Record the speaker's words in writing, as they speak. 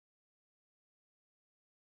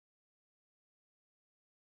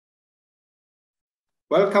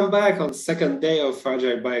Welcome back on the second day of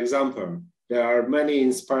Agile by Example. There are many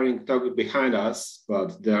inspiring talks behind us,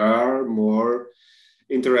 but there are more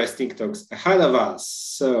interesting talks ahead of us.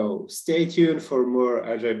 So stay tuned for more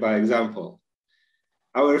Agile by Example.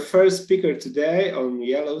 Our first speaker today on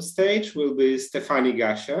yellow stage will be Stefanie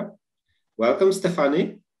Gasche. Welcome,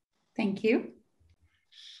 Stefanie. Thank you.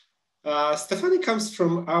 Stefanie comes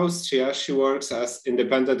from Austria. She works as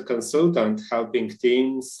independent consultant, helping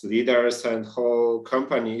teams, leaders, and whole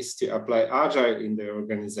companies to apply Agile in their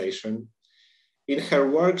organization. In her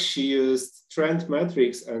work, she used trend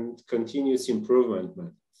metrics and continuous improvement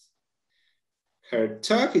methods. Her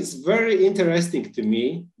talk is very interesting to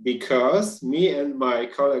me because me and my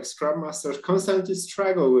colleague Scrum Masters constantly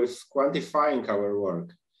struggle with quantifying our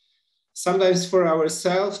work. Sometimes for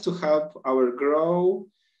ourselves to help our grow,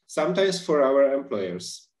 sometimes for our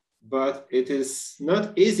employers, but it is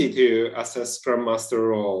not easy to assess Scrum Master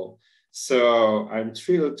role. So I'm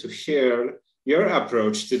thrilled to hear your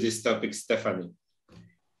approach to this topic, Stefanie.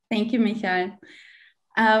 Thank you, Michael.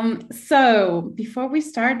 So before we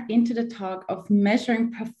start into the talk of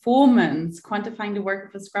measuring performance, quantifying the work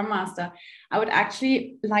of a Scrum Master, I would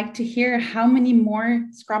actually like to hear how many more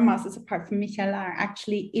Scrum Masters apart from Michael are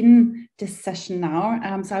actually in this session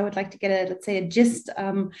now. So I would like to get a gist,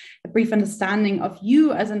 a brief understanding of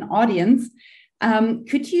you as an audience.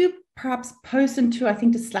 Could you perhaps post into, I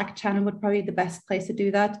think the Slack channel would probably be the best place to do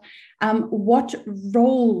that, what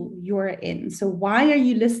role you're in. So why are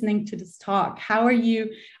you listening to this talk? Are you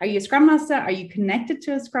a Scrum Master? Are you connected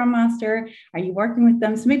to a Scrum Master? Are you working with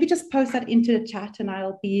them? So maybe just post that into the chat and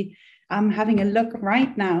I'll be having a look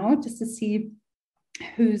right now just to see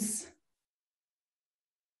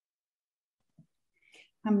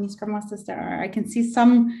how many Scrum Masters there are. I can see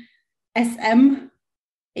some SM,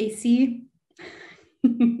 AC.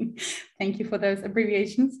 Thank you for those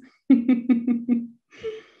abbreviations.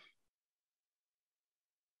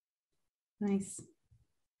 Nice.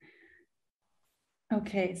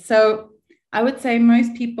 Okay, so I would say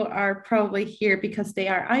most people are probably here because they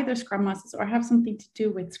are either Scrum Masters or have something to do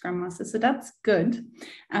with Scrum Masters. So that's good.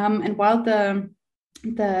 And while the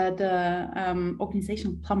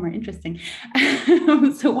organizational plumber, interesting.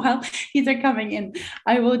 So while these are coming in,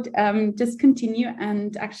 I would just continue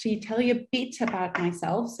and actually tell you a bit about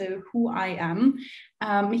myself, so who I am.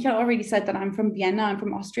 Michael already said that I'm from Vienna, I'm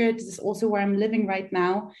from Austria. This is also where I'm living right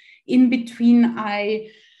now. In between, I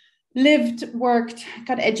lived, worked,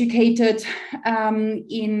 got educated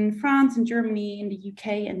in France and Germany, in the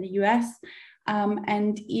UK and the US.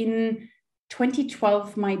 And in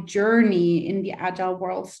 2012, my journey in the Agile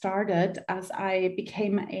world started as I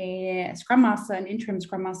became a Scrum Master, an interim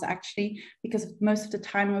Scrum Master actually, because most of the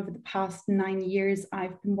time over the past 9 years,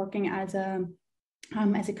 I've been working as a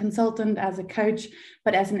consultant, as a coach,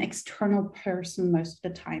 but as an external person most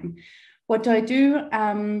of the time. What do?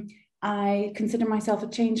 I consider myself a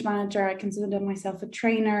change manager. I consider myself a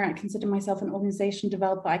trainer. I consider myself an organization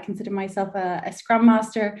developer. I consider myself a Scrum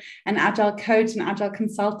Master, an Agile coach, an Agile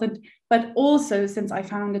consultant. But also, since I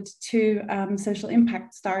founded two social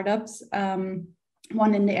impact startups,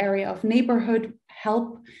 one in the area of neighborhood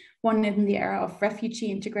help, one in the area of refugee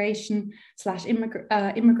integration /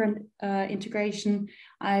 immigrant integration,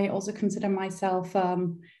 I also consider myself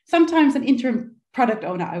sometimes an interim product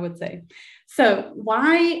owner, I would say. So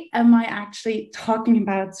why am I actually talking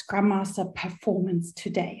about Scrum Master performance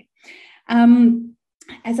today?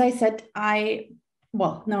 As I said, I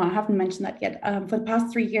haven't mentioned that yet. For the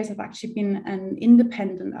past 3 years, I've actually been an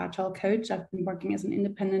independent Agile coach. I've been working as an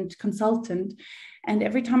independent consultant. And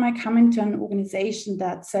every time I come into an organization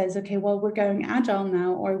that says, okay, well, we're going Agile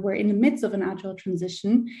now, or we're in the midst of an Agile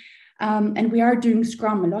transition, and we are doing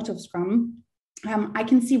Scrum, a lot of Scrum, I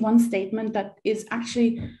can see one statement that is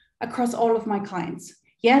actually across all of my clients.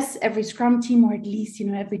 Yes, every Scrum team, or at least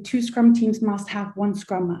every 2 Scrum teams must have 1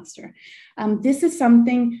 Scrum Master. This is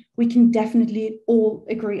something we can definitely all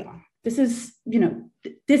agree on. This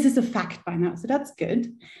is a fact by now, so that's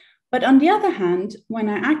good. But on the other hand, when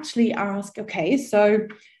I actually ask, okay, so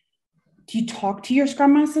do you talk to your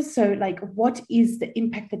Scrum Masters? So what is the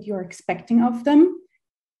impact that you're expecting of them?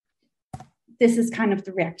 This is kind of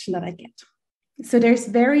the reaction that I get. So there's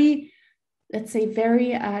very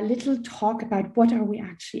little talk about what are we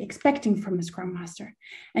actually expecting from a Scrum Master.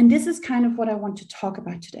 And this is kind of what I want to talk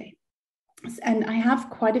about today. And I have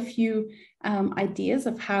quite a few ideas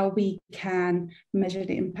of how we can measure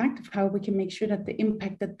the impact, of how we can make sure that the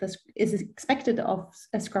impact that is expected of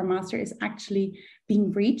a Scrum Master is actually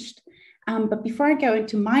being reached. But before I go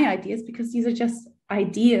into my ideas, because these are just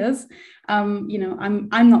ideas,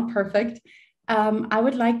 I'm not perfect. I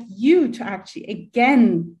would like you to actually,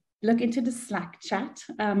 again, look into the Slack chat,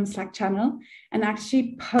 Slack channel, and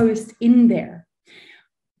actually post in there.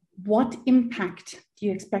 What impact do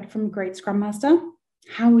you expect from a great Scrum Master?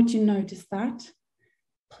 How would you notice that?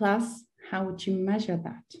 Plus, how would you measure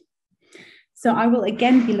that? So I will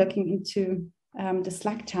again be looking into the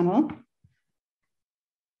Slack channel.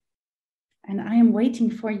 And I am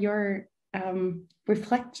waiting for your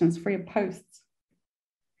reflections, for your posts.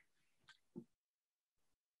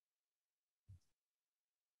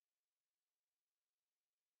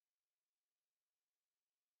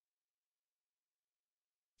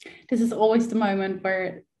 This is always the moment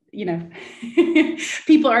where, you know,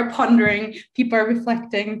 people are pondering, people are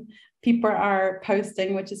reflecting, people are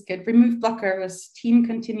posting, which is good. Remove blockers, team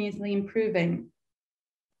continuously improving.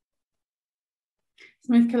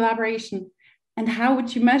 Smooth collaboration. And how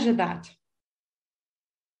would you measure that?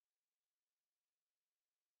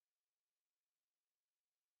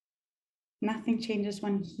 Nothing changes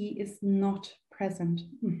when he is not present.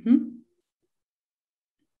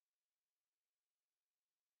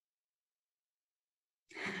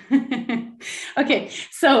 Okay,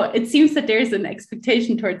 so it seems that there's an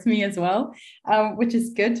expectation towards me as well, which is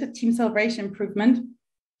good. Team celebration improvement.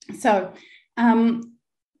 So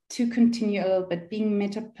to continue a little bit, being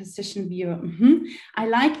meta position viewer. I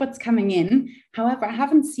like what's coming in. However, I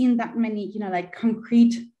haven't seen that many, you know, like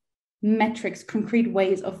concrete metrics, concrete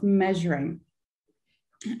ways of measuring.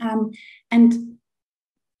 And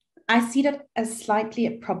I see that as slightly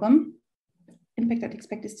a problem. Impact I'd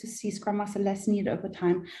expect is to see Scrum Master less needed over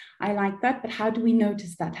time. I like that, but how do we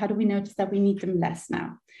notice that? How do we notice that we need them less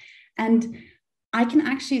now? And I can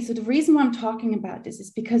actually, so the reason why I'm talking about this is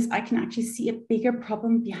because I can actually see a bigger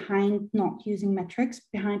problem behind not using metrics,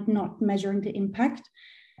 behind not measuring the impact.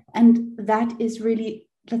 And that is really,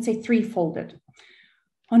 let's say, threefolded.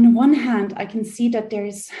 On the one hand, I can see that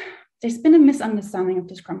there's been a misunderstanding of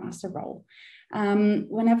the Scrum Master role.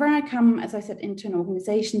 Whenever I come, as I said, into an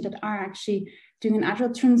organization that are actually doing an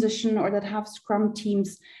agile transition or that have Scrum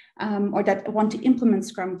teams or that want to implement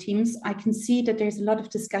Scrum teams, I can see that there's a lot of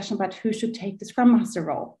discussion about who should take the Scrum Master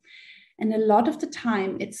role. And a lot of the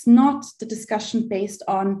time, it's not the discussion based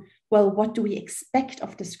on, well, what do we expect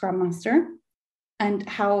of the Scrum Master? And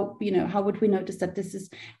how, you know, how would we notice that this is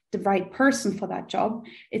the right person for that job?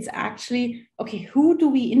 It's actually, okay, who do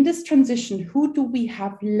we in this transition, who do we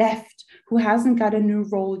have left who hasn't got a new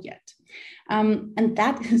role yet? And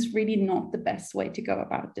that is really not the best way to go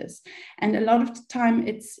about this. And a lot of the time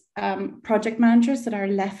it's project managers that are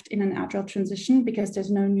left in an agile transition because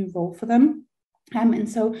there's no new role for them. And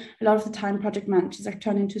so a lot of the time project managers are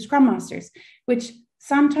turned into Scrum Masters, which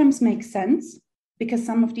sometimes makes sense because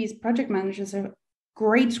some of these project managers are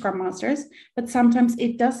great Scrum Masters, but sometimes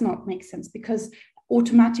it does not make sense because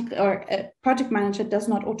automatically, or a project manager does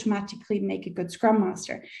not automatically make a good Scrum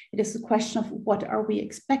Master. It is a question of what are we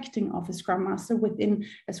expecting of a Scrum Master within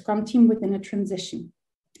a Scrum team within a transition.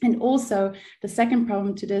 And also the second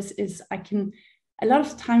problem to this is a lot of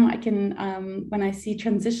the time I can, when I see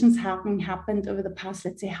transitions happened over the past,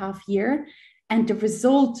 let's say half year, and the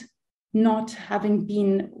result not having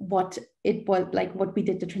been what it was, like what we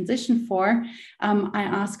did the transition for, I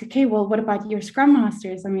ask, okay, well, what about your Scrum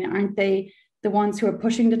Masters? I mean, aren't they the ones who are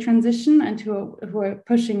pushing the transition and who are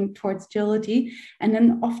pushing towards agility? And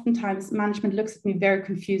then oftentimes management looks at me very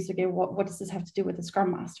confused. Okay, what does this have to do with the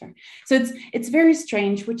Scrum Master? So it's very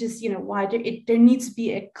strange, which is, you know, why there needs to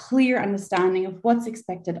be a clear understanding of what's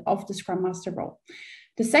expected of the Scrum Master role.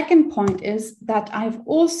 The second point is that I've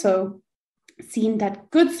also seen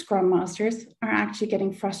that good Scrum Masters are actually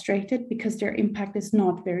getting frustrated because their impact is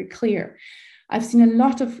not very clear. I've seen a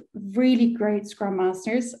lot of really great Scrum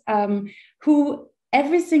Masters who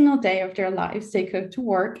every single day of their lives, they go to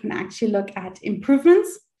work and actually look at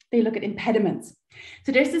improvements, they look at impediments.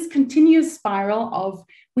 So there's this continuous spiral of,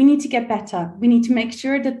 we need to get better. We need to make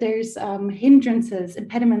sure that there's hindrances,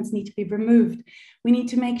 impediments need to be removed. We need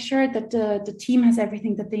to make sure that the team has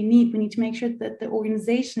everything that they need. We need to make sure that the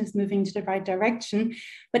organization is moving to the right direction.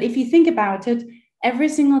 But if you think about it, every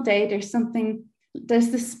single day there's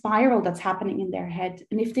this spiral that's happening in their head.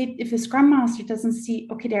 And if the Scrum Master doesn't see,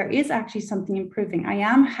 okay, there is actually something improving, I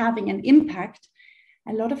am having an impact,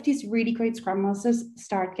 a lot of these really great Scrum Masters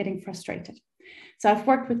start getting frustrated. So I've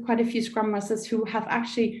worked with quite a few Scrum Masters who have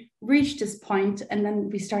actually reached this point, and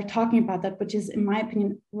then we start talking about that, which is, in my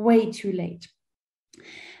opinion, way too late.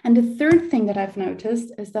 And the third thing that I've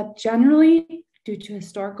noticed is that generally, due to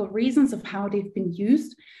historical reasons of how they've been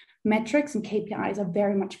used, metrics and KPIs are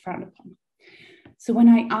very much frowned upon. So when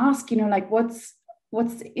I ask, you know, like what's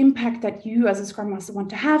what's the impact that you as a Scrum Master want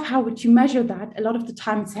to have? How would you measure that? A lot of the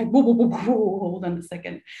time it's like, whoa, whoa, whoa, whoa, hold on a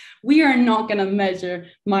second. We are not going to measure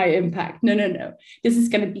my impact. No, no, no. This is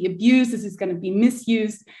going to be abused. This is going to be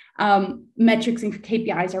misused. Metrics and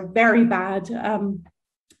KPIs are very bad.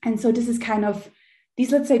 And so this is kind of,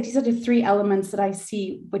 these are the three elements that I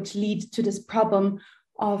see which lead to this problem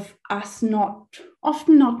of us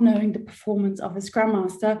often not knowing the performance of a Scrum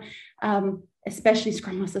Master, especially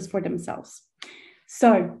Scrum Masters for themselves.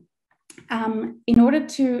 So in order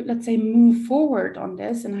to, let's say, move forward on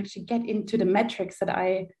this and actually get into the metrics that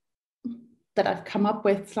I've come up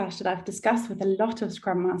with / that I've discussed with a lot of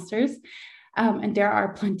Scrum Masters, and there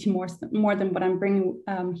are plenty more than what I'm bringing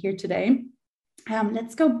here today,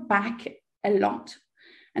 let's go back a lot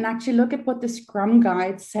and actually look at what the Scrum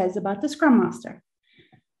Guide says about the Scrum Master.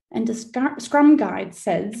 And the Scrum Guide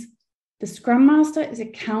says the Scrum Master is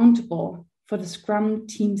accountable for the Scrum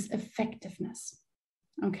team's effectiveness.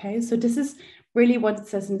 Okay, so this is really what it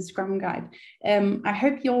says in the Scrum Guide. I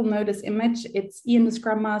hope you all know this image. It's Ian the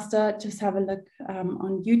Scrum Master. Just have a look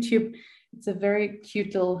on YouTube. It's a very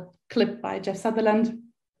cute little clip by Jeff Sutherland,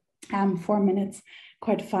 4 minutes,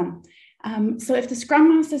 quite fun. So if the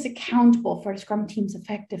Scrum Master is accountable for the Scrum team's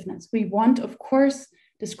effectiveness, we want, of course,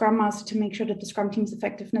 the Scrum Master to make sure that the Scrum team's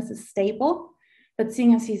effectiveness is stable. But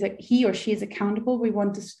seeing as he or she is accountable, we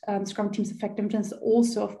want the Scrum team's effectiveness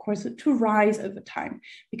also, of course, to rise over time,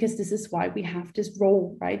 because this is why we have this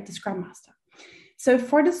role, right, the Scrum Master. So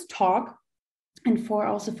for this talk, and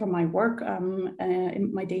also for my work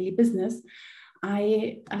in my daily business,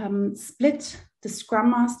 I split the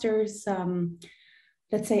Scrum Master's,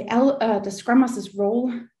 let's say, the Scrum Master's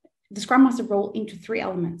role, the Scrum Master role into three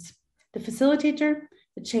elements: the facilitator,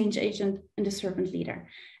 the change agent, and the servant leader.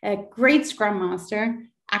 A great Scrum Master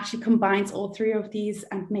actually combines all three of these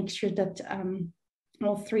and makes sure that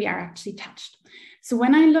all three are actually touched. So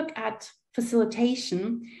when I look at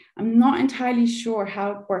facilitation, I'm not entirely sure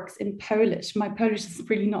how it works in Polish. My Polish is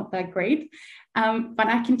really not that great, but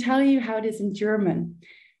I can tell you how it is in German.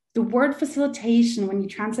 The word facilitation, when you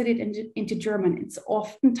translate it into German, it's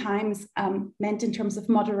oftentimes meant in terms of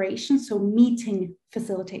moderation, so meeting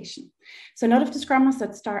facilitation. So a lot of the Scrum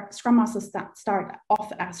Masters that start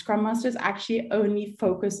off as Scrum Masters actually only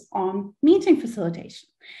focus on meeting facilitation.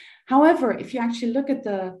 However, if you actually look at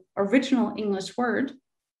the original English word,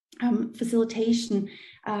 facilitation,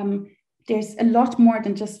 there's a lot more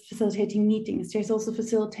than just facilitating meetings. There's also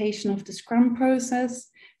facilitation of the Scrum process,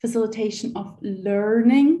 facilitation of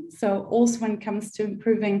learning. So also when it comes to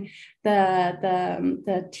improving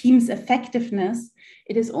the team's effectiveness,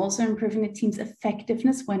 it is also improving the team's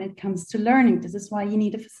effectiveness when it comes to learning. This is why you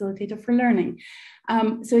need a facilitator for learning.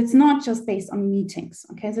 So it's not just based on meetings.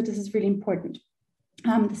 Okay, so this is really important.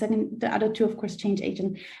 The other two, of course, change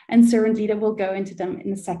agent and servant leader, will go into them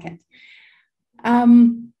in a second.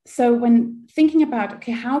 So when thinking about,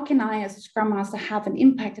 okay, how can I as a Scrum Master have an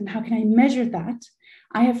impact and how can I measure that?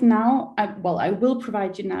 I have now, I will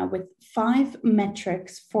provide you now with 5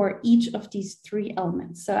 metrics for each of these 3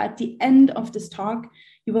 elements. So at the end of this talk,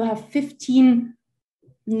 you will have 15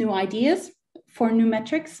 new ideas for new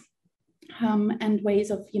metrics and ways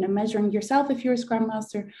of, measuring yourself if you're a Scrum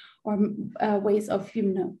Master, or ways of,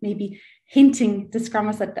 maybe hinting the Scrum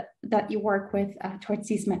Master that you work with towards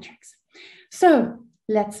these metrics. So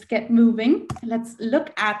let's get moving. Let's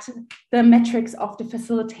look at the metrics of the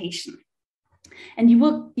facilitation. And you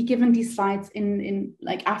will be given these slides in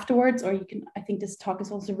like afterwards, or you can, I think this talk is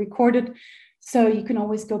also recorded, so you can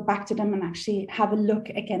always go back to them and actually have a look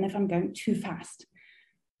again if I'm going too fast.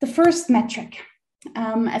 The first metric,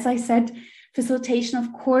 as I said, facilitation,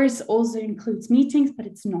 of course, also includes meetings, but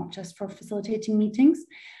it's not just for facilitating meetings.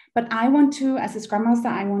 But I want to, as a Scrum Master,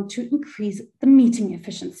 I want to increase the meeting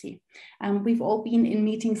efficiency. We've all been in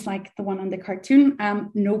meetings like the one on the cartoon.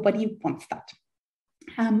 Nobody wants that.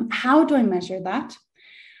 How do I measure that?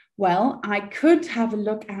 Well, I could have a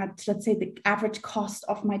look at, let's say, the average cost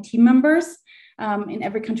of my team members. In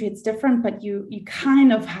every country it's different, but you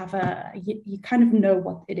kind of have you kind of know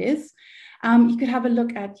what it is. You could have a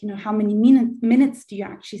look at, how many minutes do you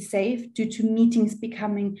actually save due to meetings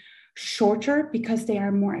becoming shorter because they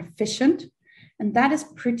are more efficient. And that is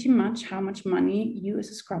pretty much how much money you as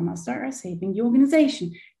a Scrum Master are saving your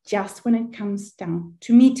organization, just when it comes down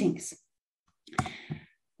to meetings.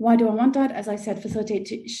 Why do I want that? As I said,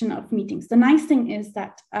 facilitation of meetings. The nice thing is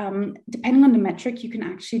that depending on the metric, you can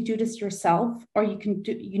actually do this yourself, or you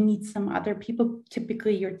need some other people,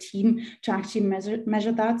 typically your team, to actually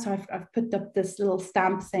measure that. So I've put up this little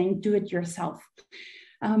stamp saying, do it yourself.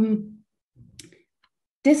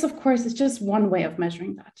 This, of course, is just one way of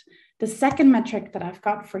measuring that. The second metric that I've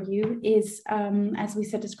got for you is, as we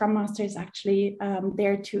said, the Scrum Master is actually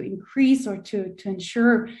there to increase or to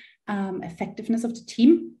ensure effectiveness of the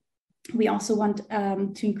team. We also want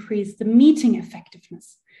to increase the meeting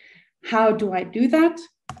effectiveness. How do I do that?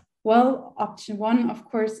 Well, option one, of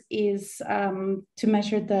course, is to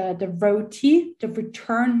measure the ROTI, the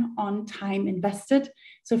return on time invested.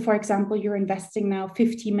 So for example, you're investing now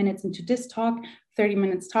 15 minutes into this talk, 30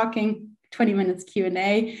 minutes talking, 20 minutes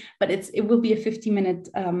Q&A, but it will be a 50-minute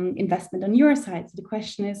investment on your side. So the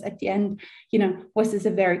question is at the end, was this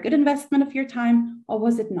a very good investment of your time or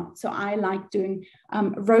was it not? So I like doing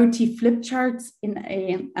ROTI flip charts in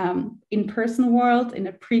a in-person world, in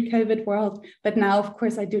a pre-COVID world. But now, of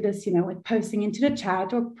course, I do this, with posting into the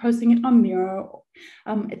chat or posting it on Miro,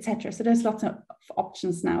 etc. So there's lots of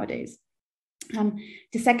options nowadays.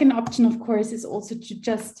 The second option, of course, is also to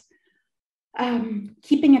just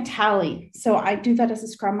keeping a tally. So I do that as a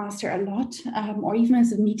Scrum Master a lot, or even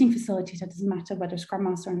as a meeting facilitator. It doesn't matter whether Scrum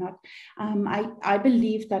Master or not. I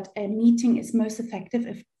believe that a meeting is most effective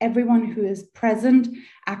if everyone who is present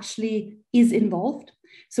actually is involved.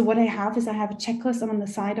 So what I have is I have a checklist on the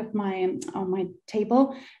side of my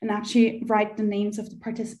table and actually write the names of the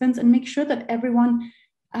participants and make sure that everyone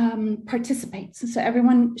participates. So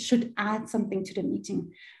everyone should add something to the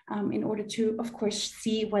meeting in order to, of course,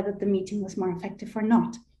 see whether the meeting was more effective or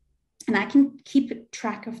not. And I can keep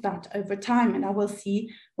track of that over time, and I will see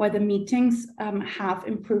whether meetings have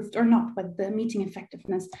improved or not, whether the meeting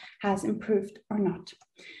effectiveness has improved or not.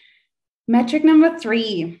 Metric number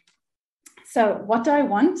 3. So what do I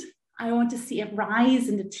want? I want to see a rise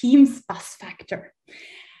in the team's buzz factor.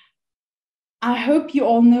 I hope you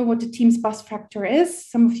all know what the team's buzz factor is.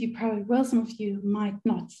 Some of you probably will, some of you might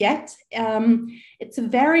not yet. It's a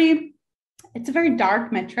very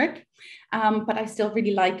dark metric, but I still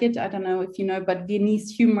really like it. I don't know if you know, but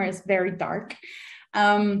Viennese humor is very dark.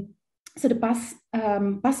 So the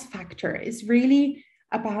buzz factor is really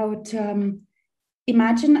about,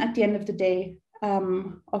 imagine at the end of the day,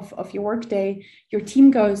 of your work day, your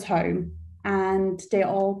team goes home and they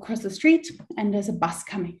all cross the street and there's a bus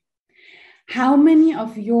coming. How many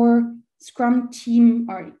of your Scrum team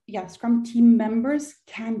members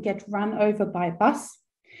can get run over by a bus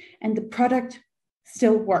and the product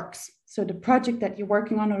still works? So the project that you're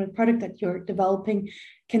working on or the product that you're developing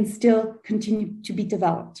can still continue to be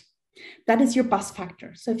developed. That is your buzz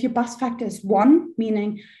factor. So if your buzz factor is 1,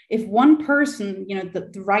 meaning if one person,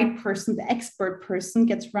 the right person, the expert person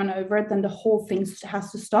gets run over, then the whole thing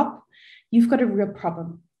has to stop. You've got a real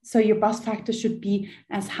problem. So your buzz factor should be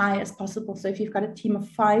as high as possible. So if you've got a team of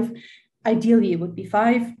 5, ideally it would be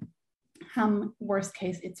 5. Worst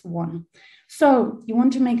case, it's 1. So you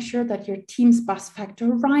want to make sure that your team's buzz factor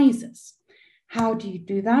rises. How do you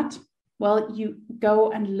do that? Well, you go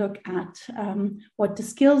and look at what the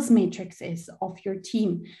skills matrix is of your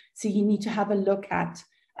team. So you need to have a look at,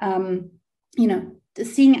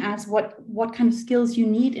 seeing as what kind of skills you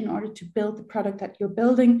need in order to build the product that you're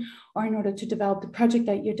building, or in order to develop the project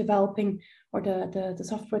that you're developing, or the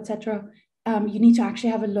software, etc. You need to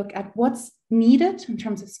actually have a look at what's needed in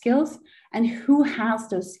terms of skills and who has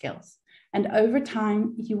those skills. And over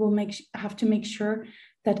time, you will have to make sure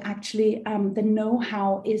that actually the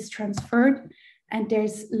know-how is transferred and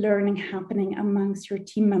there's learning happening amongst your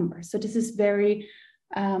team members. So this is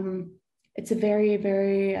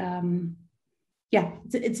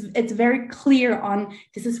it's very clear on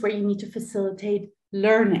this is where you need to facilitate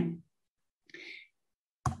learning.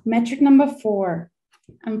 Metric number 4.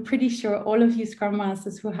 I'm pretty sure all of you Scrum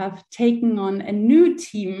Masters who have taken on a new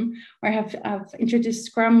team or have introduced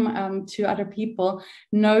Scrum to other people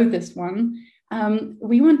know this one.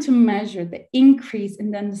 We want to measure the increase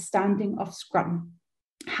in the understanding of Scrum.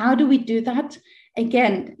 How do we do that?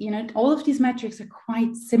 Again, all of these metrics are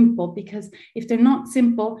quite simple, because if they're not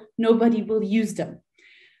simple, nobody will use them.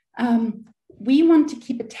 We want to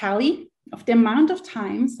keep a tally of the amount of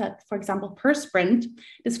times that, for example, per sprint,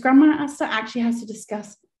 the Scrum Master actually has to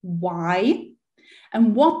discuss why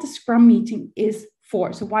and what the Scrum meeting is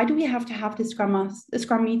for. So why do we have to have the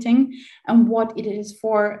Scrum meeting and what it is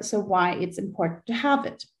for? So why it's important to have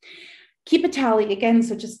it. Keep a tally again.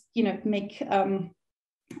 So just, make,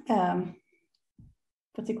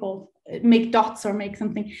 what's it called? Make dots or make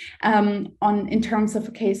something in terms of,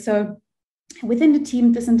 okay, so within the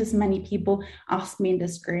team, this and this many people asked me in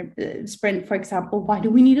this sprint, for example, why do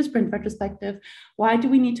we need a sprint retrospective? Why do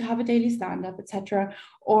we need to have a daily stand-up, etc.?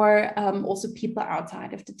 Or also people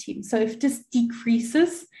outside of the team. So if this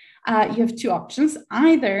decreases, you have two options.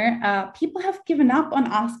 Either people have given up on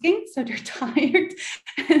asking, so they're tired,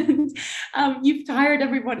 and you've tired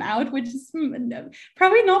everyone out, which is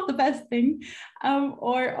probably not the best thing.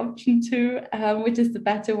 Or option two, which is the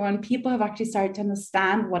better one, people have actually started to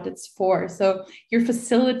understand what it's for. So you're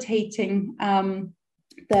facilitating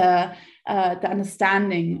the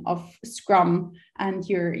understanding of Scrum, and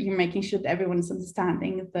you're making sure that everyone is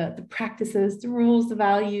understanding the practices, the rules, the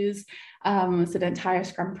values, so the entire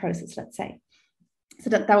Scrum process, let's say. So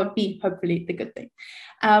that would be hopefully the good thing.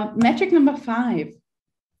 Metric number 5,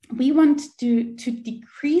 we want to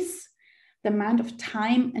decrease the amount of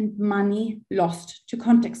time and money lost to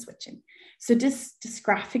context switching. So this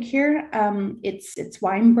graphic here, it's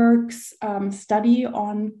Weinberg's study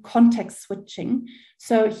on context switching.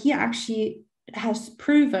 So he actually has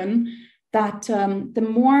proven that the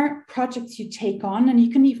more projects you take on, and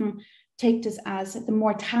you can even take this as the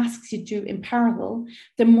more tasks you do in parallel,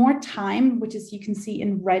 the more time, which is you can see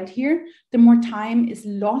in red here, the more time is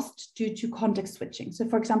lost due to context switching. So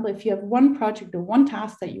for example, if you have one project or one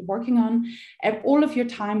task that you're working on, all of your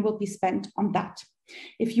time will be spent on that.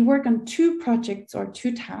 If you work on 2 projects or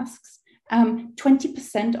 2 tasks,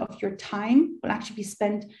 20% of your time will actually be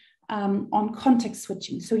spent on context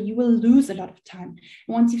switching. So you will lose a lot of time.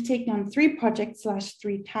 And once you've taken on 3 projects /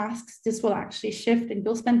 3 tasks, this will actually shift and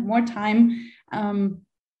you'll spend more time in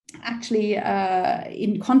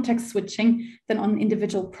context switching than on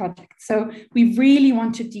individual projects. So we really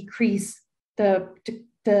want to decrease the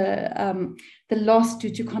loss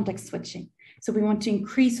due to context switching. So we want to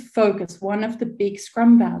increase focus, one of the big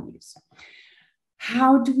Scrum values.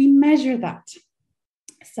 How do we measure that?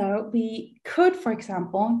 So we could, for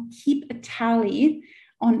example, keep a tally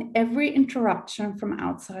on every interruption from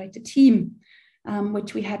outside the team,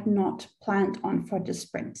 which we had not planned on for the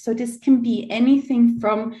sprint. So this can be anything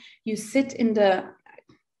from you sit in the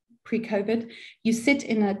pre-COVID, you sit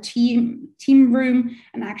in a team room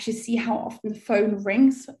and actually see how often the phone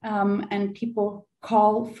rings and people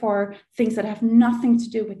call for things that have nothing to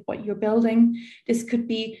do with what you're building. This could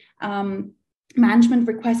be management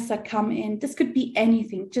requests that come in. This could be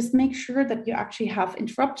anything. Just make sure that you actually have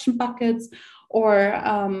interruption buckets or,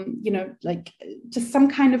 just some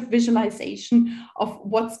kind of visualization of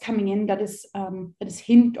what's coming in that is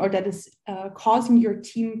hint or that is causing your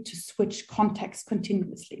team to switch context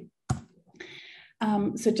continuously.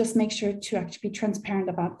 So just make sure to actually be transparent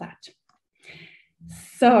about that.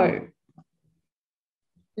 So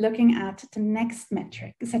looking at the next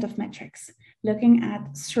set of metrics, looking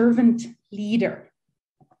at servant leader.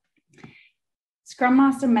 Scrum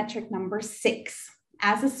Master metric number 6,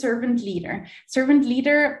 as a servant leader,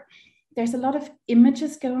 there's a lot of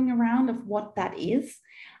images going around of what that is.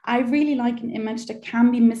 I really like an image that can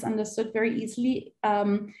be misunderstood very easily.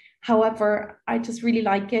 However, I just really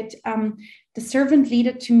like it. The servant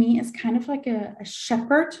leader to me is kind of like a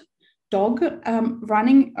shepherd dog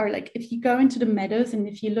running, or like if you go into the meadows and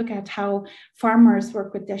if you look at how farmers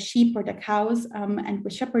work with their sheep or their cows and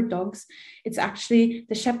with shepherd dogs, it's actually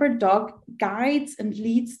the shepherd dog guides and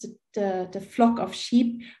leads the flock of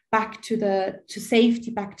sheep back to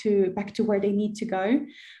safety, back to where they need to go.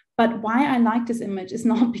 But why I like this image is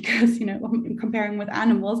not because, I'm comparing with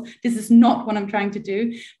animals. This is not what I'm trying to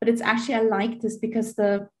do, but it's actually, I like this because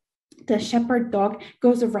the shepherd dog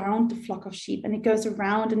goes around the flock of sheep and it goes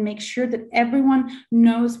around and makes sure that everyone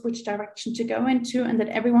knows which direction to go into and that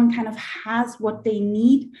everyone kind of has what they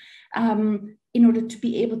need in order to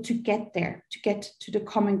be able to get there, to get to the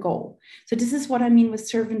common goal. So this is what I mean with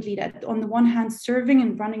servant leader. On the one hand, serving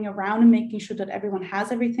and running around and making sure that everyone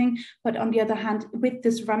has everything, but on the other hand, with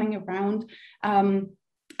this running around,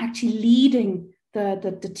 actually leading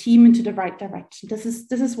the team into the right direction. This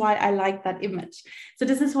is why I like that image. So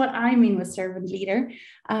this is what I mean with servant leader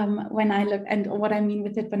when I look, and what I mean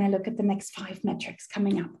with it when I look at the next 5 metrics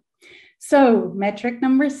coming up. So metric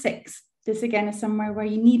number 6, this again is somewhere where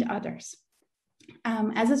you need others.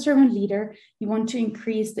 As a servant leader, you want to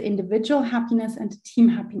increase the individual happiness and the team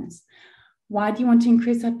happiness. Why do you want to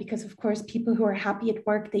increase that? Because of course, people who are happy at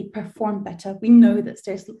work, they perform better. We know this,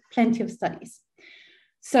 there's plenty of studies.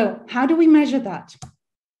 So how do we measure that?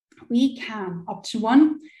 We can, option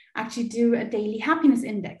 1, actually do a daily happiness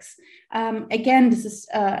index. Again, this is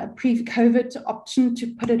a pre-COVID option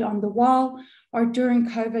to put it on the wall, or during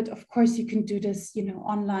COVID, of course, you can do this,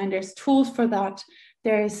 online. There's tools for that.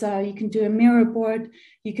 There's, you can do a mirror board,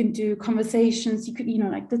 you can do conversations, you could,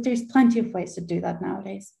 there's plenty of ways to do that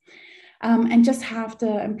nowadays. And just have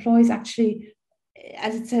the employees actually,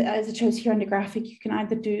 as it shows here on the graphic, you can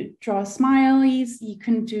either draw smileys, you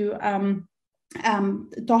can do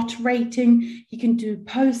dot rating. You can do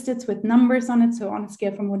post-its with numbers on it. So on a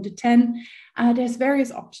scale from 1 to 10, there's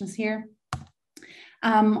various options here.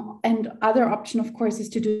 And other option, of course, is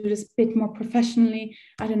to do this a bit more professionally.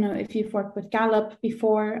 I don't know if you've worked with Gallup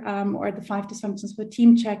before, or the 5 dysfunctions for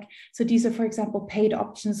team check. So these are, for example, paid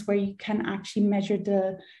options where you can actually measure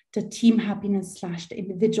the team happiness / the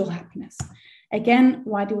individual happiness. Again,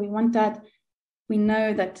 why do we want that? We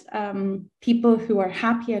know that people who are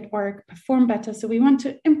happy at work perform better. So we want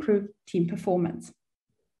to improve team performance.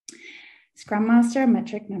 Scrum Master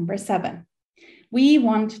metric number 7. We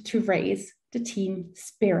want to raise the team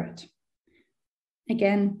spirit.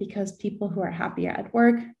 Again, because people who are happier at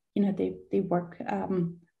work, they work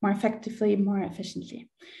more effectively, more efficiently.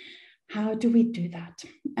 How do we do that?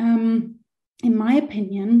 In my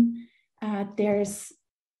opinion, there's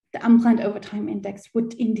the unplanned overtime index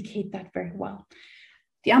would indicate that very well.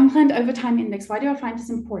 The unplanned overtime index, why do I find this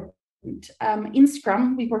important? In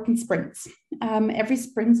Scrum, we work in sprints. Every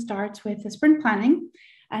sprint starts with a sprint planning.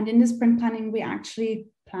 And in the sprint planning, we actually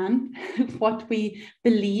plan what we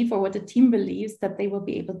believe or what the team believes that they will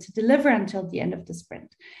be able to deliver until the end of the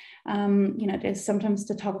sprint. There's sometimes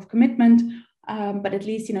the talk of commitment, but at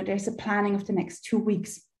least, there's a planning of the next 2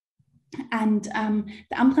 weeks. And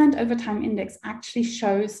the unplanned overtime index actually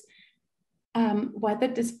shows whether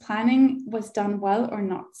this planning was done well or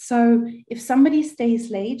not. So if somebody stays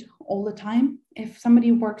late all the time, if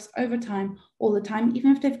somebody works overtime all the time,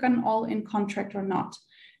 even if they've got an all-in contract or not,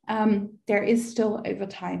 there is still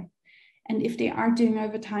overtime. And if they are doing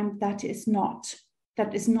overtime, that is not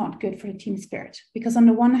good for the team spirit. Because on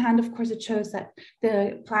the one hand, of course, it shows that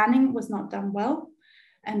the planning was not done well.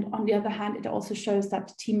 And on the other hand, it also shows that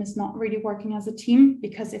the team is not really working as a team,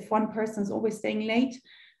 because if one person is always staying late,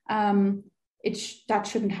 that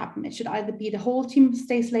shouldn't happen. It should either be the whole team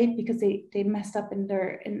stays late because they messed up in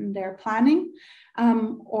their planning,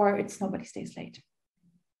 or it's nobody stays late.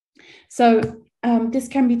 So this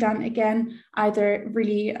can be done again, either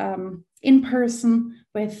really in person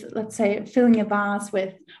with, let's say, filling a vase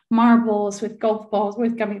with marbles, with golf balls,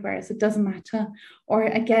 with gummy bears, it doesn't matter. Or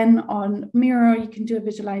again, on Miro, you can do a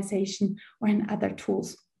visualization, or in other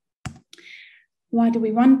tools. Why do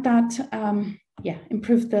we want that?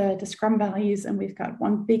 Improve the Scrum values. And we've got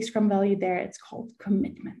one big Scrum value there. It's called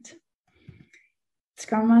commitment.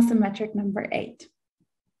 Scrum Master metric number 8.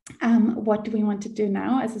 What do we want to do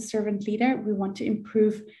now as a servant leader? We want to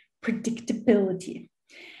improve predictability.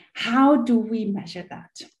 How do we measure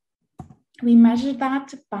that? We measure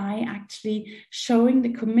that by actually showing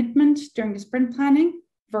the commitment during the sprint planning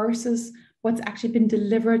versus what's actually been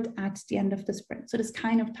delivered at the end of the sprint. So this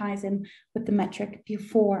kind of ties in with the metric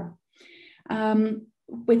before.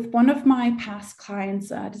 With one of my past clients,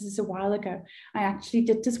 this is a while ago, I actually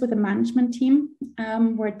did this with a management team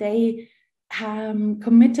where they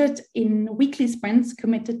committed in weekly sprints,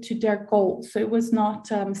 committed to their goals. So it was not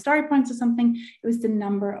story points or something, it was the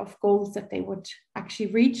number of goals that they would actually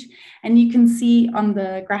reach. And you can see on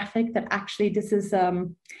the graphic that actually this is,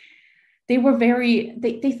 they were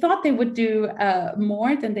they thought they would do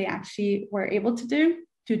more than they actually were able to do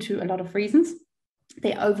due to a lot of reasons.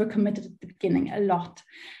 They overcommitted at the beginning a lot.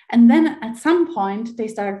 And then at some point, they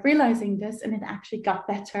started realizing this and it actually got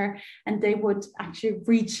better, and they would actually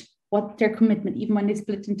reach what their commitment, even when they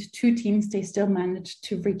split into 2 teams, they still managed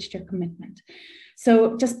to reach their commitment.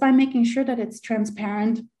 So just by making sure that it's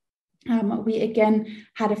transparent, we again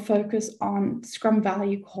had a focus on Scrum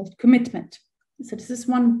value called commitment. So this is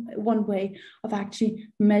one way of actually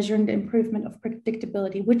measuring the improvement of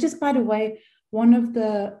predictability, which is, by the way, one of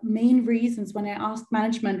the main reasons when I asked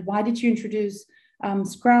management, why did you introduce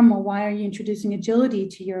Scrum, or why are you introducing agility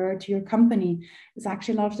to your company? Is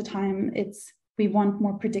actually a lot of the time we want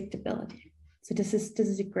more predictability. So this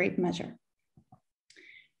is a great measure.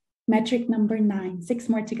 Metric number 9, 6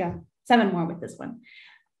 more to go, 7 more with this one.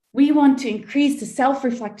 We want to increase the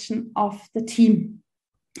self-reflection of the team.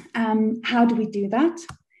 How do we do that?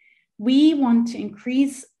 We want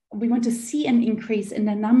to see an increase in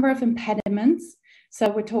the number of impediments. So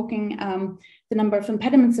we're talking the number of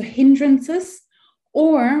impediments or hindrances,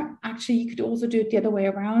 or actually you could also do it the other way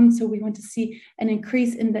around. So we want to see an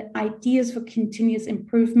increase in the ideas for continuous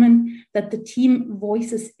improvement that the team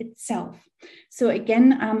voices itself. So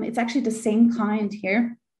again, it's actually the same client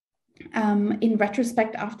here. In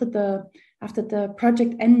retrospect, after the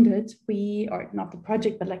project ended, or not the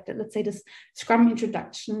project, but let's say this Scrum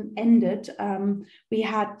introduction ended, we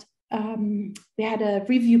had a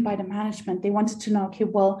review by the management. They wanted to know, okay,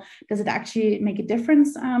 well, does it actually make a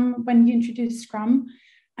difference when you introduce Scrum?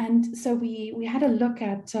 And so we had a look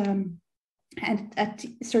at and at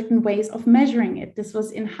certain ways of measuring it. This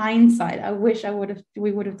was in hindsight. I wish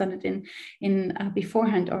we would have done it in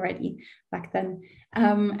beforehand already back then.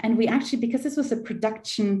 And we actually, because this was a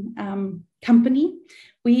production company,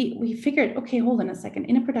 we figured, okay, hold on a second.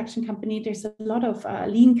 In a production company, there's a lot of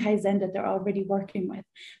lean Kaizen that they're already working with.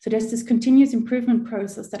 So there's this continuous improvement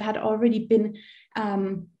process that had already been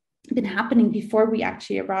happening before we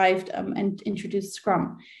actually arrived and introduced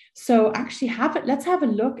Scrum. So actually let's have a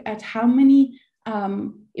look at how many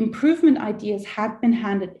improvement ideas had been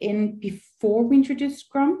handed in before we introduced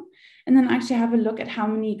Scrum, and then actually have a look at how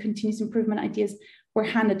many continuous improvement ideas were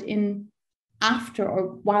handed in after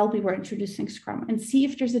or while we were introducing Scrum, and see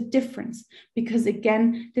if there's a difference. Because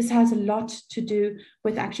again, this has a lot to do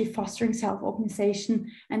with actually fostering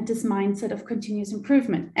self-organization and this mindset of continuous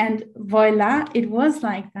improvement. And voila, it was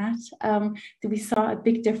like that. We saw a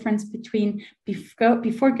big difference between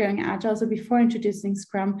before going Agile, so before introducing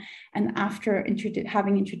Scrum, and after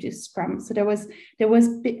having introduced Scrum. So there was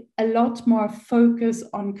a lot more focus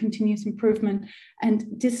on continuous improvement, and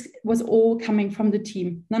this was all coming from the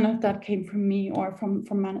team. None of that came from me or from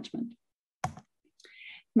management.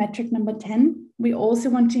 Metric number 10, we also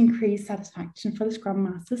want to increase satisfaction for the Scrum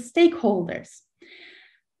Master stakeholders.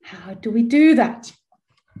 How do we do that?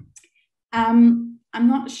 I'm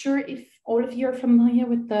not sure if all of you are familiar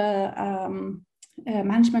with the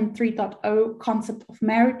Management 3.0 concept of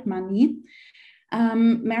merit money.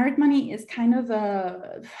 Merit money is kind of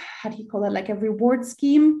a, how do you call it, like a reward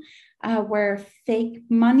scheme where fake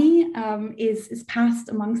money is passed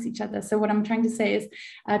amongst each other. So what I'm trying to say is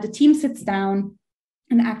the team sits down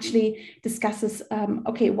and actually discusses,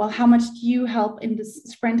 okay, well, how much do you help in this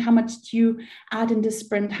sprint? How much do you add in this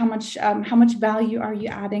sprint? How much value are you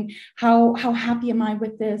adding? How happy am I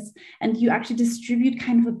with this? And you actually distribute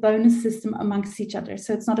kind of a bonus system amongst each other.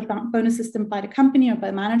 So it's not a bonus system by the company or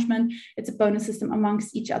by management. It's a bonus system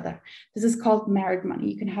amongst each other. This is called merit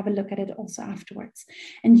money. You can have a look at it also afterwards.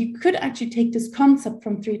 And you could actually take this concept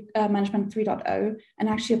from Management 3.0 and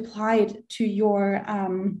actually apply it to your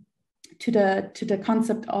to the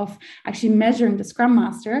concept of actually measuring the Scrum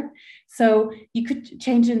Master. So you could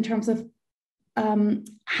change it in terms of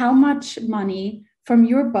how much money from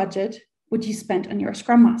your budget would you spend on your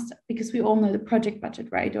Scrum Master? Because we all know the project budget,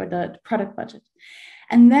 right? Or the product budget.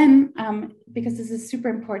 And then, because this is super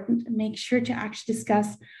important, make sure to actually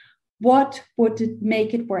discuss what would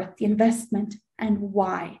make it worth the investment and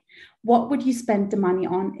why. What would you spend the money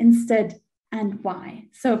on instead and why?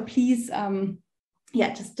 So please,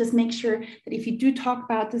 just make sure that if you do talk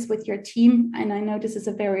about this with your team, and I know this is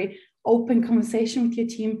a very open conversation with your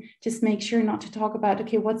team, just make sure not to talk about,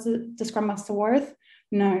 okay, what's the Scrum Master worth?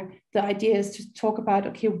 No, the idea is to talk about,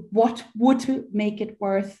 okay, what would make it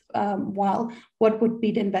worth while, what would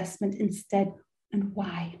be the investment instead and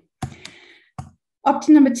why?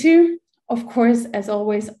 Option number 2, of course, as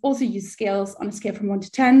always, also use scales on a scale from 1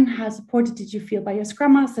 to 10. How supported did you feel by your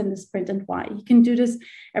Scrum Master in the sprint and why? You can do this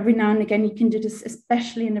every now and again. You can do this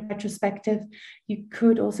especially in the retrospective. You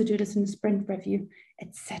could also do this in the sprint review,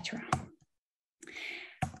 etc.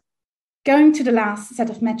 Going to the last set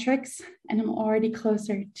of metrics, and I'm already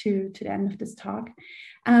closer to the end of this talk.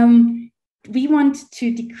 We want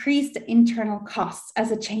to decrease the internal costs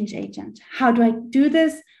as a change agent. How do I do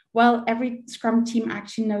this? Well, every Scrum team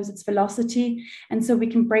actually knows its velocity. And so we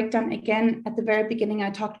can break down again, at the very beginning, I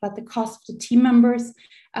talked about the cost of the team members.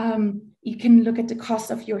 You can look at the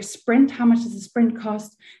cost of your sprint. How much does a sprint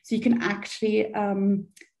cost? So you can actually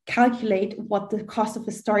calculate what the cost of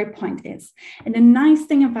a story point is. And the nice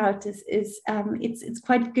thing about this is it's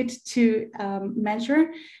quite good to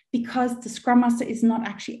measure, because the Scrum Master is not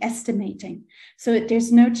actually estimating. So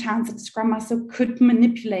there's no chance that the Scrum Master could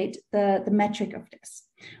manipulate the metric of this.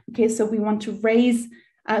 Okay, so we want to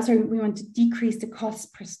we want to decrease the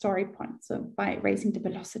cost per story point, so by raising the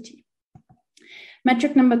velocity.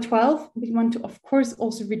 Metric number 12, we want to, of course,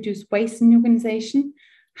 also reduce waste in the organization.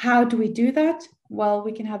 How do we do that? Well,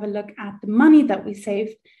 we can have a look at the money that we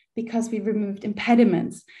saved because we removed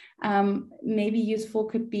impediments. Maybe useful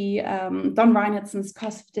could be Don Reinertson's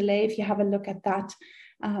cost of delay. If you have a look at that,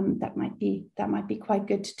 that might be quite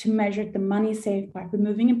good to measure the money saved by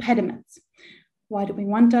removing impediments. Why do we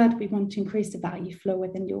want that? We want to increase the value flow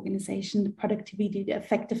within the organization, the productivity, the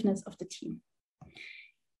effectiveness of the team.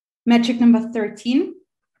 Metric number 13,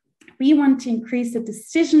 we want to increase the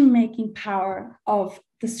decision-making power of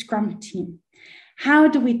the Scrum team. How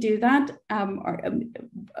do we do that?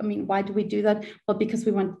 Why do we do that? Well, because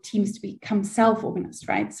we want teams to become self-organized,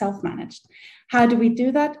 right? Self-managed. How do we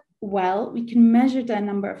do that? Well, we can measure the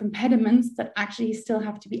number of impediments that actually still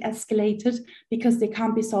have to be escalated because they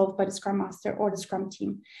can't be solved by the Scrum Master or the Scrum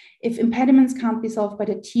team. If impediments can't be solved by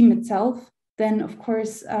the team itself, then of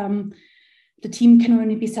course the team can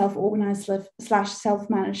only be self-organized /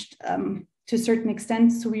 self-managed to a certain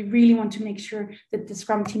extent. So we really want to make sure that the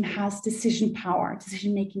Scrum team has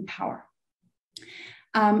decision-making power.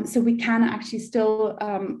 So we can actually still,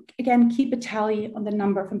 again, keep a tally on the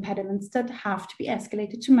number of impediments that have to be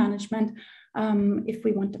escalated to management if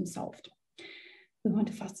we want them solved. We want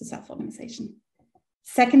a faster self-organization.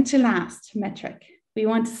 Second to last metric, we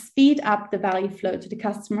want to speed up the value flow to the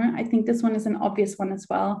customer. I think this one is an obvious one as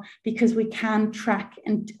well, because we can track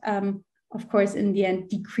and, of course, in the end,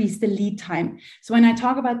 decrease the lead time. So when I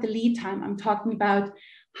talk about the lead time, I'm talking about,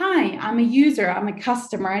 hi, I'm a user, I'm a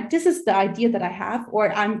customer, this is the idea that I have,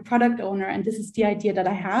 or I'm a product owner and this is the idea that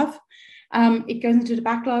I have. It goes into the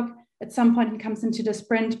backlog. At some point, it comes into the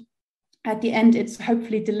sprint. At the end, it's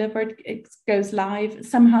hopefully delivered, it goes live.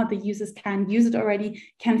 Somehow the users can use it already,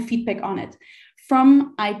 can feedback on it.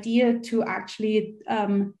 From idea to actually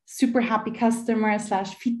super happy customer /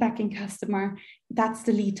 feedbacking customer, that's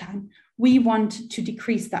the lead time. We want to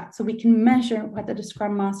decrease that so we can measure whether the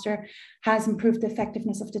Scrum Master has improved the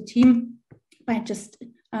effectiveness of the team by just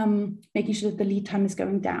making sure that the lead time is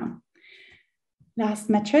going down. Last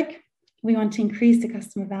metric, we want to increase the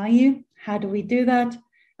customer value. How do we do that?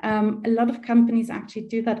 A lot of companies actually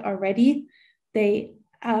do that already. They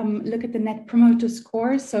look at the Net Promoter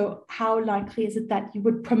Score. So how likely is it that you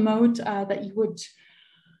would promote, that you would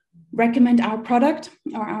recommend our product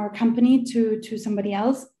or our company to somebody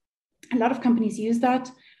else? A lot of companies use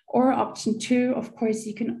that. Or option 2, of course,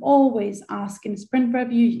 you can always ask in a sprint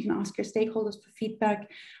review, you can ask your stakeholders for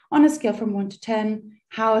feedback on a scale from 1 to 10,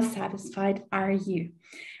 how satisfied are you?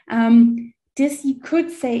 This you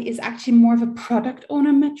could say is actually more of a product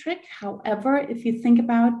owner metric. However, if you think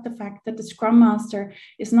about the fact that the Scrum Master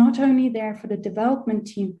is not only there for the development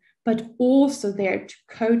team, but also there to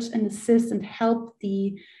coach and assist and help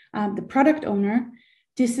the product owner,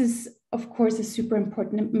 this is, of course, a super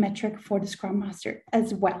important metric for the Scrum Master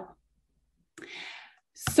as well.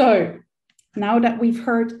 So now that we've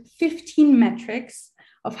heard 15 metrics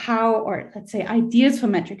of how, or let's say ideas for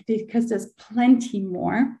metrics, because there's plenty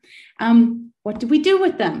more, what do we do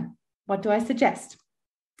with them? What do I suggest?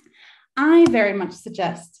 I very much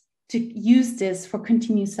suggest to use this for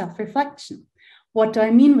continuous self-reflection. What do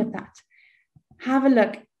I mean with that? Have a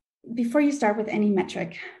look before you start with any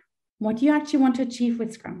metric. What do you actually want to achieve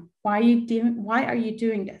with Scrum? Why are you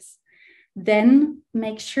doing this? Then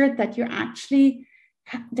make sure that you actually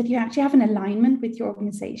have an alignment with your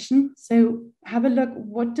organization. So have a look,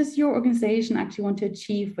 what does your organization actually want to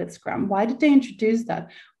achieve with Scrum? Why did they introduce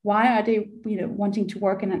that? Why are they wanting to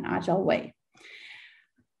work in an agile way?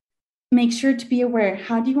 Make sure to be aware,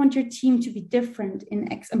 how do you want your team to be different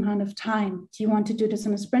in X amount of time? Do you want to do this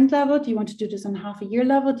on a sprint level? Do you want to do this on half a year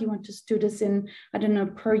level? Do you want to do this in, I don't know,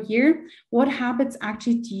 per year? What habits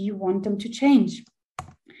actually do you want them to change?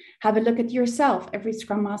 Have a look at yourself. Every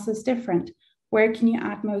Scrum Master is different. Where can you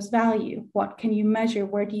add most value? What can you measure?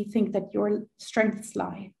 Where do you think that your strengths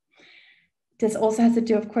lie? This also has to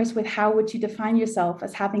do, of course, with how would you define yourself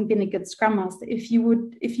as having been a good Scrum Master? If you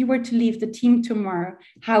were to leave the team tomorrow,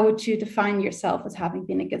 how would you define yourself as having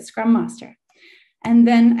been a good Scrum Master? And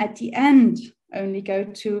then at the end, only go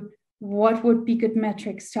to what would be good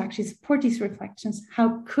metrics to actually support these reflections?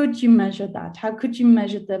 How could you measure that? How could you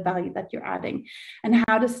measure the value that you're adding? And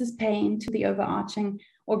how does this pay into the overarching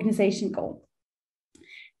organization goal?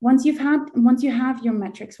 Once you have your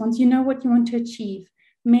metrics, once you know what you want to achieve,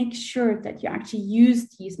 make sure that you actually use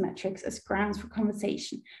these metrics as grounds for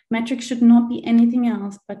conversation. Metrics should not be anything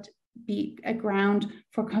else but be a ground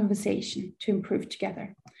for conversation to improve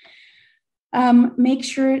together. Make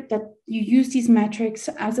sure that you use these metrics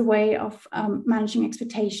as a way of managing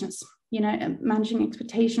expectations, managing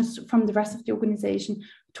expectations from the rest of the organization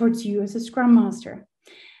towards you as a Scrum Master.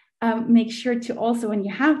 Make sure to also, when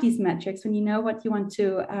you have these metrics, when you know what you want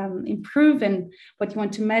to improve and what you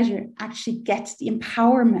want to measure, actually get the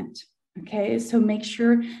empowerment. Okay, so make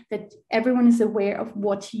sure that everyone is aware of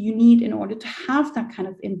what you need in order to have that kind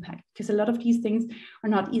of impact, because a lot of these things are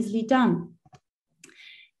not easily done.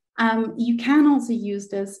 You can also use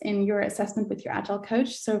this in your assessment with your Agile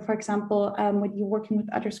coach. So for example, when you're working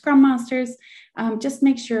with other Scrum Masters, just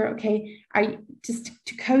make sure, okay, just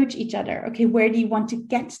to coach each other, okay, where do you want to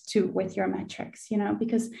get to with your metrics,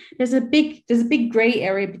 because there's a big gray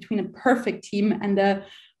area between a perfect team and a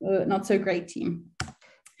not so great team.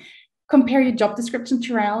 Compare your job description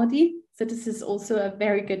to reality. So this is also a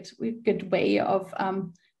very good way of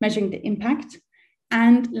measuring the impact.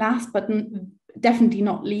 And last but definitely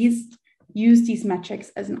not least, use these metrics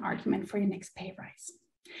as an argument for your next pay rise.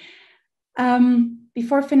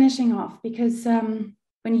 Before finishing off, because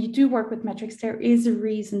when you do work with metrics, there is a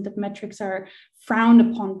reason that metrics are frowned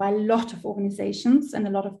upon by a lot of organizations and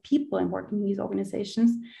a lot of people in working in these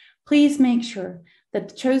organizations. Please make sure that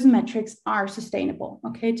the chosen metrics are sustainable.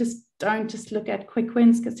 Okay, don't just look at quick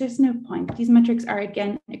wins, because there's no point. These metrics are,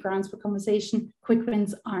 again, grounds for conversation. Quick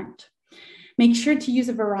wins aren't. Make sure to use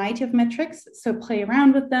a variety of metrics. So play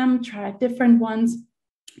around with them, try different ones.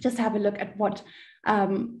 Just have a look at what,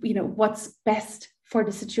 what's best for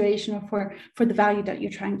the situation or for the value that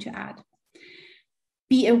you're trying to add.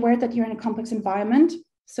 Be aware that you're in a complex environment.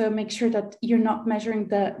 So make sure that you're not measuring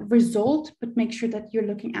the result, but make sure that you're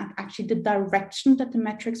looking at actually the direction that the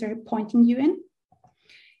metrics are pointing you in.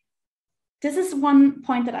 This is one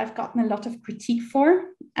point that I've gotten a lot of critique for.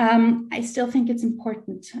 I still think it's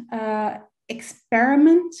important.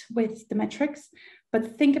 Experiment with the metrics,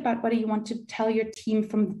 but think about whether you want to tell your team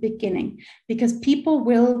from the beginning, because people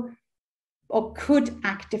will or could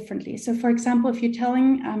act differently. So for example, if you're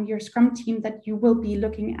telling your Scrum team that you will be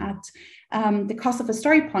looking at the cost of a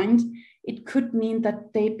story point, it could mean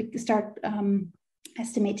that they start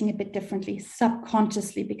estimating a bit differently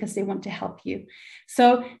subconsciously because they want to help you.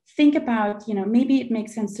 So think about, maybe it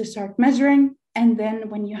makes sense to start measuring, and then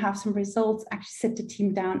when you have some results, actually sit the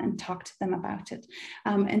team down and talk to them about it,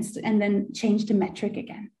 and then change the metric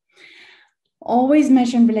again. Always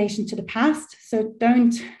measure in relation to the past. So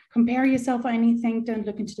don't compare yourself or anything, don't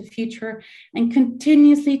look into the future, and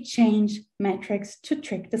continuously change metrics to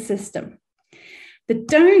trick the system. The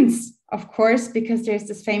don'ts, of course, because there's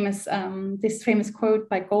this famous quote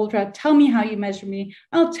by Goldratt: "Tell me how you measure me,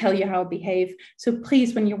 I'll tell you how I behave." So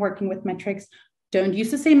please, when you're working with metrics, don't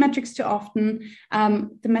use the same metrics too often.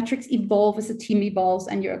 The metrics evolve as the team evolves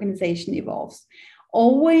and your organization evolves.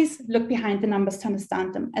 Always look behind the numbers to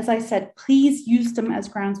understand them. As I said, please use them as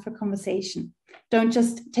grounds for conversation. Don't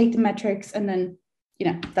just take the metrics and then,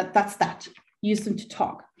 that's that. Use them to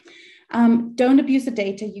talk. Don't abuse the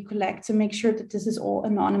data you collect. So make sure that this is all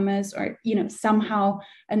anonymous or, somehow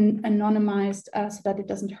anonymized so that it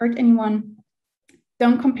doesn't hurt anyone.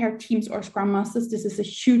 Don't compare teams or Scrum Masters. This is a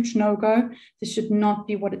huge no-go. This should not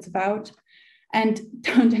be what it's about. And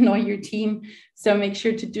don't annoy your team. So make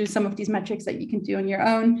sure to do some of these metrics that you can do on your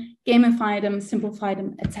own, gamify them, simplify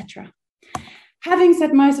them, etc. Having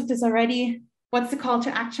said most of this already, what's the call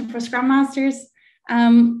to action for Scrum Masters?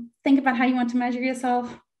 Think about how you want to measure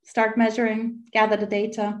yourself. Start measuring, gather the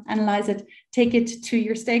data, analyze it, take it to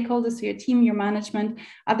your stakeholders, to your team, your management,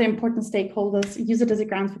 other important stakeholders, use it as a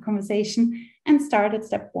ground for conversation, and start at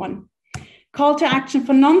step 1. Call to action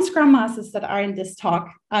for non-Scrum Masters that are in this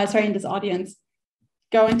in this audience.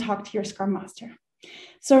 Go and talk to your Scrum Master.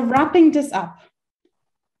 So wrapping this up,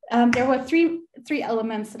 there were three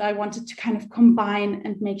elements that I wanted to kind of combine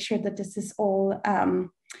and make sure that this is all,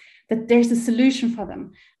 that there's a solution for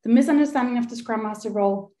them. The misunderstanding of the Scrum Master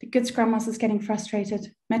role, the good Scrum Masters getting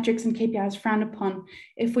frustrated, metrics and KPIs frowned upon.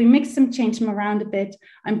 If we mix them, change them around a bit,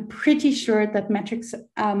 I'm pretty sure that metrics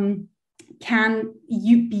can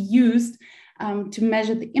be used to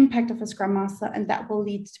measure the impact of a Scrum Master, and that will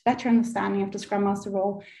lead to better understanding of the Scrum Master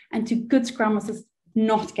role and to good Scrum Masters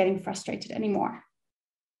not getting frustrated anymore.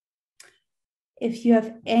 If you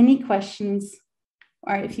have any questions,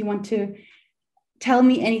 or if you want to tell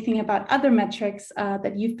me anything about other metrics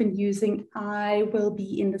that you've been using, I will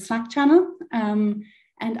be in the Slack channel, and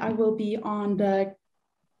I will be on the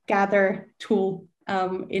Gather tool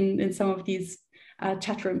in some of these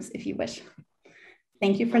chat rooms if you wish.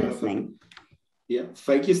 Thank you for listening. Yeah,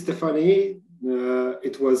 thank you, Stephanie.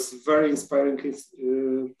 It was very inspiring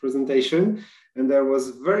presentation, and there was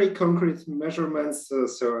very concrete measurements,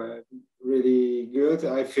 so really good.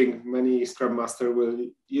 I think many Scrum Master will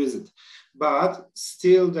use it, but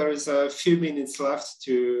still there is a few minutes left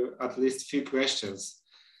to at least few questions.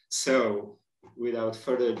 So without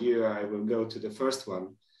further ado, I will go to the first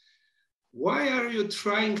one. Why are you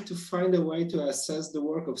trying to find a way to assess the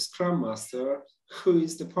work of Scrum Master who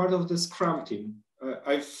is the part of the Scrum team?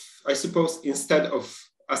 I suppose instead of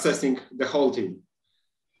assessing the whole team.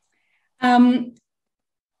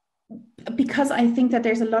 Because I think that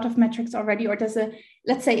there's a lot of metrics already, or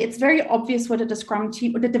let's say it's very obvious whether the Scrum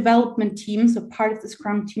team or the development team, so part of the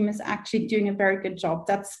Scrum team, is actually doing a very good job.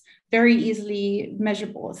 That's very easily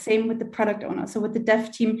measurable. Same with the product owner. So with the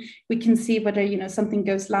dev team, we can see whether something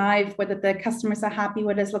goes live, whether the customers are happy,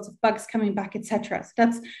 whether there's lots of bugs coming back, etc. So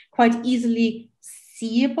that's quite easily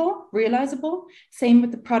seeable, realizable. Same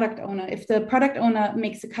with the product owner. If the product owner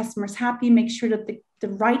makes the customers happy, make sure that the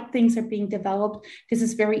right things are being developed, this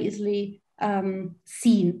is very easily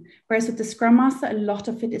seen. Whereas with the Scrum Master, a lot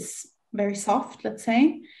of it is very soft, let's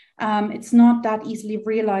say. It's not that easily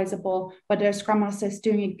realizable whether a Scrum Master is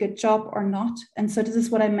doing a good job or not. And so this is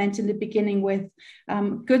what I meant in the beginning with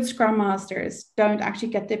good Scrum Masters don't actually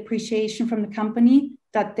get the appreciation from the company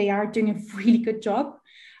that they are doing a really good job.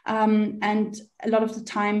 And a lot of the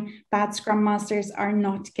time, bad Scrum Masters are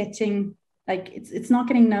not getting, like, it's not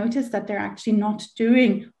getting noticed that they're actually not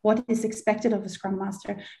doing what is expected of a Scrum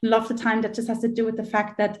Master. A lot of the time that just has to do with the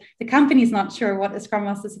fact that the company is not sure what a Scrum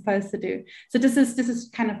Master is supposed to do. So this is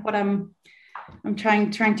kind of what I'm trying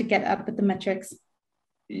to get at with the metrics.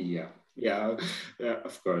 Yeah,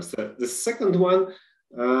 of course. The second one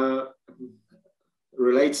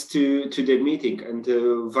relates to the meeting and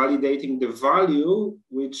validating the value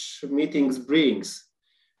which meetings brings.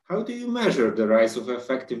 How do you measure the rise of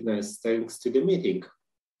effectiveness thanks to the meeting?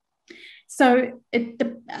 So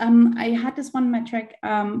I had this one metric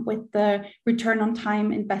with the return on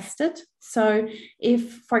time invested. So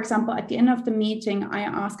if, for example, at the end of the meeting, I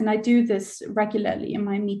ask, and I do this regularly in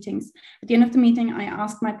my meetings, at the end of the meeting, I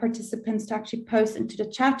ask my participants to actually post into the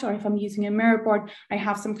chat, or if I'm using a mirror board, I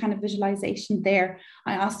have some kind of visualization there.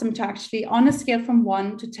 I ask them to actually, on a scale from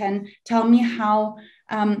 1 to 10, tell me how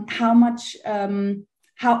much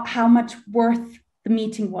worth the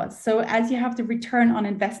meeting was. So as you have the return on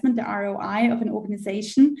investment, the ROI of an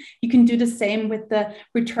organization, you can do the same with the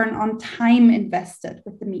return on time invested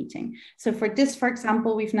with the meeting. So for this, for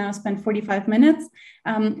example, we've now spent 45 minutes.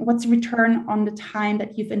 What's the return on the time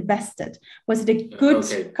that you've invested? Was it a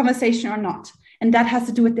good conversation or not? And that has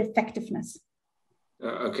to do with the effectiveness.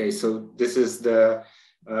 Okay, so this is the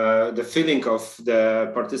feeling of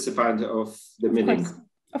the participant of the meeting.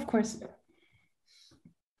 Of course.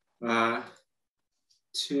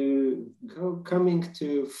 Coming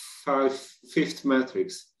to fifth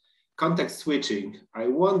metrics, context switching. I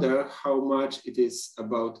wonder how much it is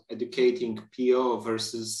about educating PO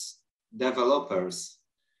versus developers.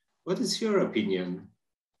 What is your opinion?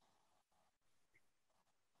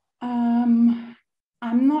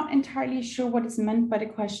 I'm not entirely sure what is meant by the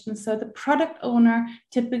question. So the product owner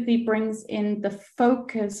typically brings in the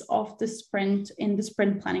focus of the sprint in the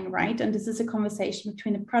sprint planning, right? And this is a conversation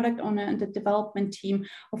between the product owner and the development team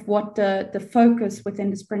of what the focus within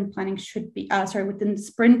the sprint planning should be, within the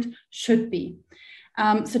sprint should be.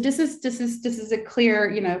 So this is a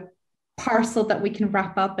clear, parcel that we can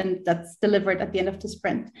wrap up and that's delivered at the end of the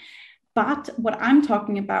sprint. But what I'm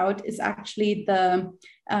talking about is actually the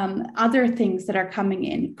other things that are coming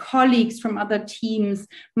in, colleagues from other teams,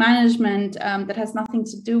 management that has nothing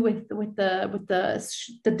to do with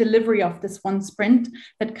the delivery of this one sprint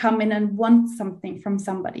that come in and want something from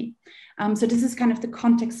somebody. So this is kind of the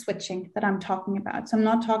context switching that I'm talking about. So I'm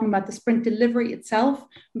not talking about the sprint delivery itself.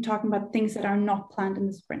 I'm talking about things that are not planned in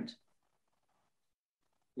the sprint.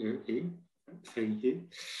 Okay, thank you.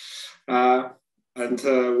 And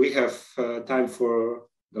we have time for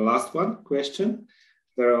the last one question.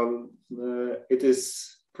 It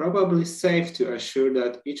is probably safe to assure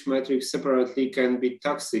that each metric separately can be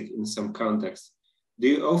toxic in some context. Do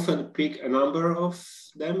you often pick a number of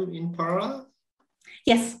them in parallel?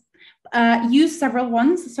 Yes. Use several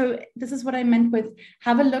ones. So this is what I meant with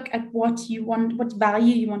have a look at what you want, what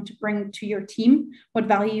value you want to bring to your team, what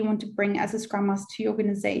value you want to bring as a Scrum Master to your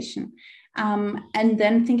organization. And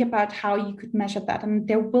then think about how you could measure that. And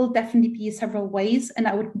there will definitely be several ways. And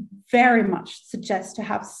I would very much suggest to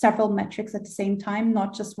have several metrics at the same time,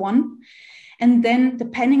 not just one. And then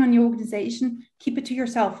depending on your organization, keep it to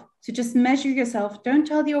yourself. So just measure yourself. Don't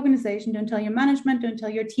tell the organization, don't tell your management, don't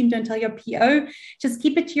tell your team, don't tell your PO. Just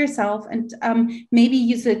keep it to yourself and maybe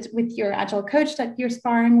use it with your agile coach that you're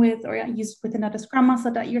sparring with, or use it with another Scrum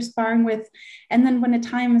Master that you're sparring with. And then when the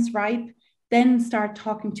time is ripe, then start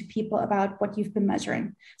talking to people about what you've been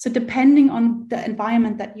measuring. So depending on the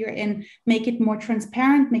environment that you're in, make it more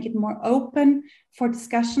transparent, make it more open for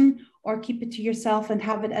discussion, or keep it to yourself and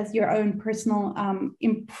have it as your own personal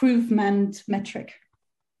improvement metric.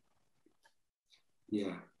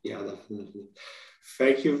 Yeah, definitely.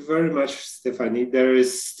 Thank you very much, Stephanie. There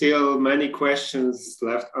is still many questions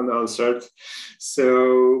left unanswered.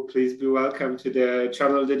 So please be welcome to the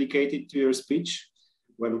channel dedicated to your speech,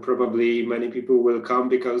 when probably many people will come,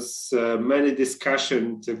 because many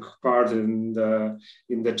discussion took part in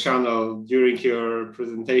the channel during your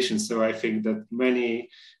presentation. So I think that many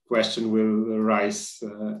questions will arise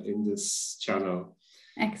in this channel.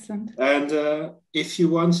 Excellent. And if you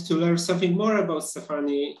want to learn something more about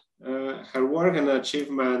Stephanie, her work and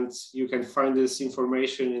achievements, you can find this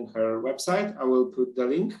information in her website. I will put the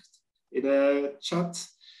link in a chat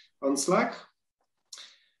on Slack.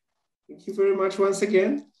 Thank you very much once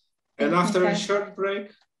again. And after a short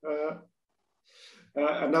break,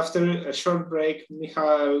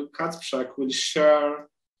 Michał Kacprzak will share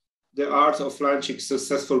the art of launching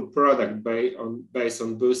successful product based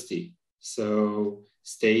on Boosty. So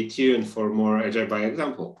stay tuned for more Agile by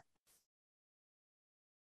Example.